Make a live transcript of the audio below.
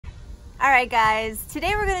All right, guys,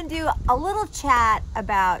 today we're going to do a little chat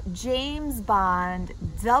about James Bond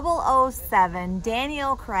 007,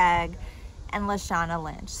 Daniel Craig, and Lashana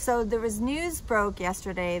Lynch. So there was news broke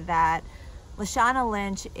yesterday that Lashana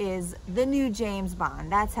Lynch is the new James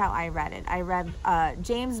Bond. That's how I read it. I read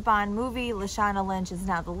James Bond movie. Lashana Lynch is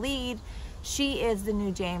now the lead. She is the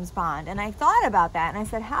new James Bond. And I thought about that and I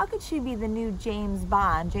said, how could she be the new James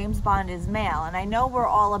Bond? James Bond is male. And I know we're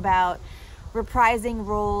all about reprising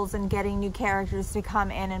roles and getting new characters to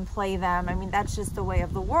come in and play them. I mean, that's just the way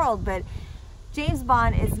of the world. But James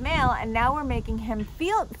Bond is male, and now we're making him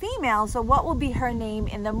female, so what will be her name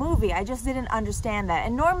in the movie? I just didn't understand that.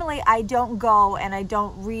 And normally I don't go and I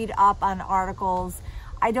don't read up on articles.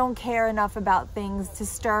 I don't care enough about things to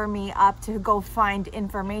stir me up to go find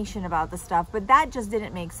information about the stuff. But that just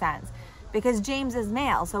didn't make sense because James is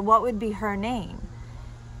male, so what would be her name?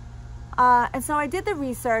 And so I did the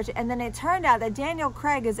research, and then it turned out that Daniel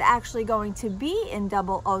Craig is actually going to be in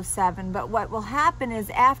 007, but what will happen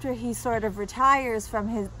is after he sort of retires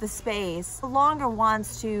from the space, no longer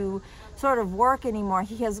wants to sort of work anymore,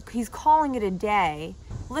 he's calling it a day.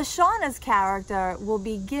 Lashana's character will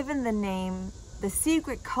be given the name, the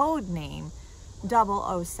secret code name,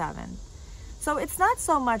 007. So it's not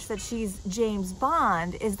so much that she's James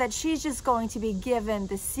Bond, is that she's just going to be given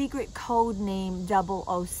the secret code name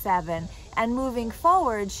 007. And moving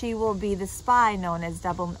forward, she will be the spy known as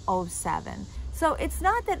 007. So it's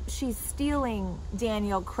not that she's stealing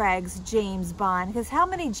Daniel Craig's James Bond, because how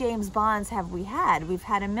many James Bonds have we had? We've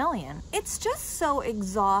had a million. It's just so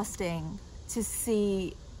exhausting to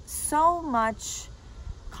see so much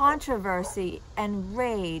controversy and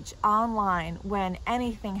rage online when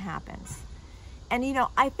anything happens. And you know,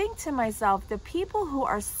 I think to myself, the people who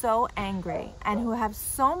are so angry and who have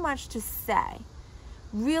so much to say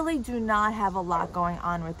really do not have a lot going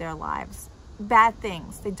on with their lives. Bad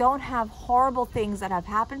things. They don't have horrible things that have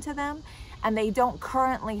happened to them, and they don't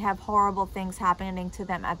currently have horrible things happening to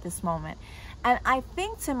them at this moment. And I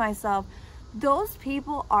think to myself, those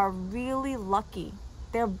people are really lucky.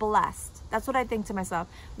 They're blessed. That's what I think to myself.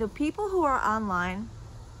 The people who are online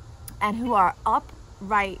and who are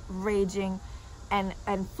upright raging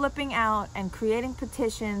and flipping out and creating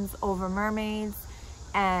petitions over mermaids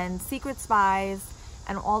and secret spies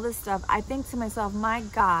and all this stuff, I think to myself, my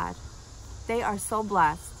God, they are so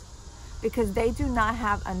blessed because they do not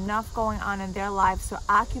have enough going on in their lives to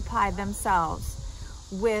occupy themselves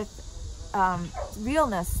with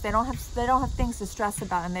realness. They don't have things to stress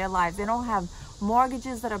about in their lives. They don't have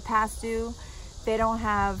mortgages that are past due. They don't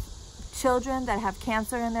have children that have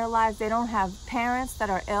cancer in their lives. They don't have parents that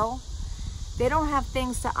are ill. They don't have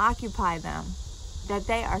things to occupy them, that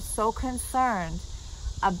they are so concerned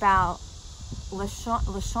about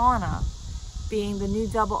Lashana being the new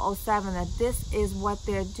 007 that this is what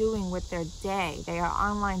they're doing with their day. They are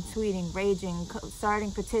online tweeting, raging,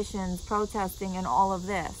 starting petitions, protesting, and all of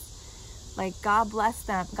this. Like, God bless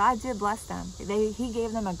them. God did bless them. He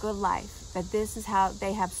gave them a good life, that this is how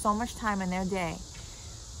they have so much time in their day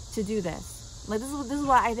to do this. Like, this is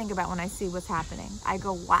what I think about when I see what's happening. I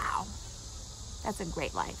go, wow. That's a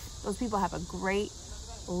great life. Those people have a great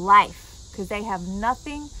life because they have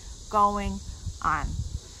nothing going on.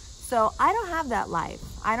 So I don't have that life.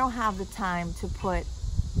 I don't have the time to put,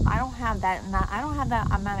 I don't have that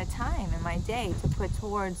amount of time in my day to put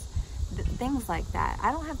towards things like that.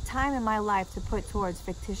 I don't have time in my life to put towards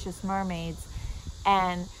fictitious mermaids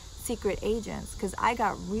and secret agents because I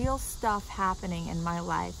got real stuff happening in my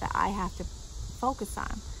life that I have to focus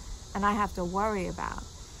on and I have to worry about.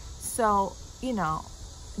 So, you know,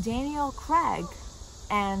 Daniel Craig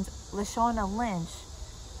and Lashana Lynch,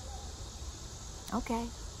 okay,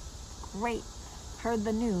 great, heard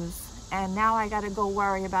the news, and now I gotta go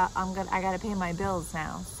worry about, I gotta pay my bills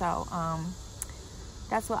now. So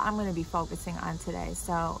that's what I'm gonna be focusing on today.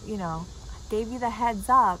 So, you know, gave you the heads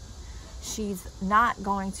up. She's not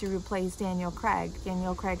going to replace Daniel Craig.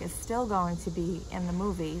 Daniel Craig is still going to be in the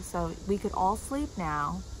movie, so we could all sleep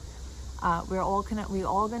now. We're all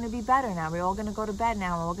gonna be better now. We're all gonna go to bed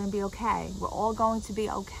now. We're all gonna be okay. We're all going to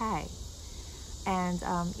be okay. And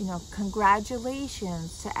you know,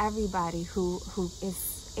 congratulations to everybody who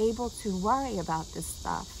is able to worry about this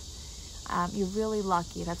stuff. You're really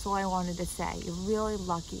lucky. That's all I wanted to say. You're really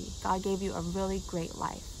lucky. God gave you a really great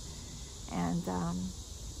life, and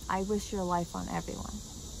I wish your life on everyone.